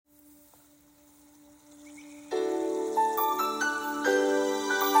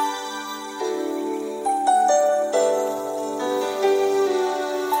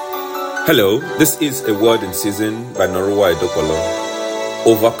Hello, this is A Word in Season by Noruwa Edokolo.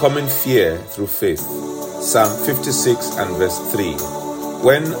 Overcoming fear through faith. Psalm 56 and verse 3.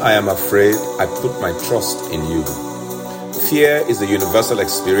 When I am afraid, I put my trust in you. Fear is a universal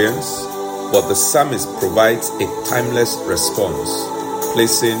experience, but the psalmist provides a timeless response,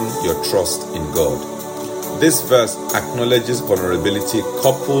 placing your trust in God. This verse acknowledges vulnerability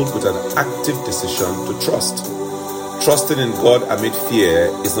coupled with an active decision to trust. Trusting in God amid fear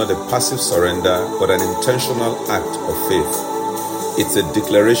is not a passive surrender, but an intentional act of faith. It's a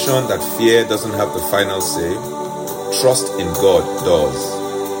declaration that fear doesn't have the final say. Trust in God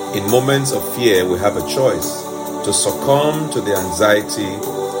does. In moments of fear, we have a choice to succumb to the anxiety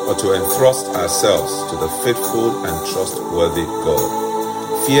or to entrust ourselves to the faithful and trustworthy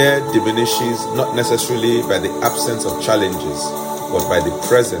God. Fear diminishes not necessarily by the absence of challenges, but by the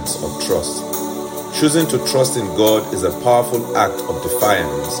presence of trust. Choosing to trust in God is a powerful act of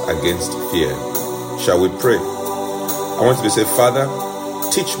defiance against fear. Shall we pray? I want you to say, Father,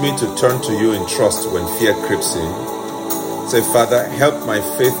 teach me to turn to you in trust when fear creeps in. Say, Father, help my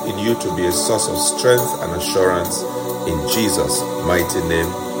faith in you to be a source of strength and assurance. In Jesus' mighty name,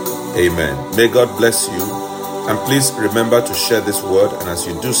 amen. May God bless you. And please remember to share this word. And as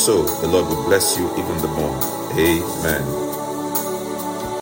you do so, the Lord will bless you even the more. Amen.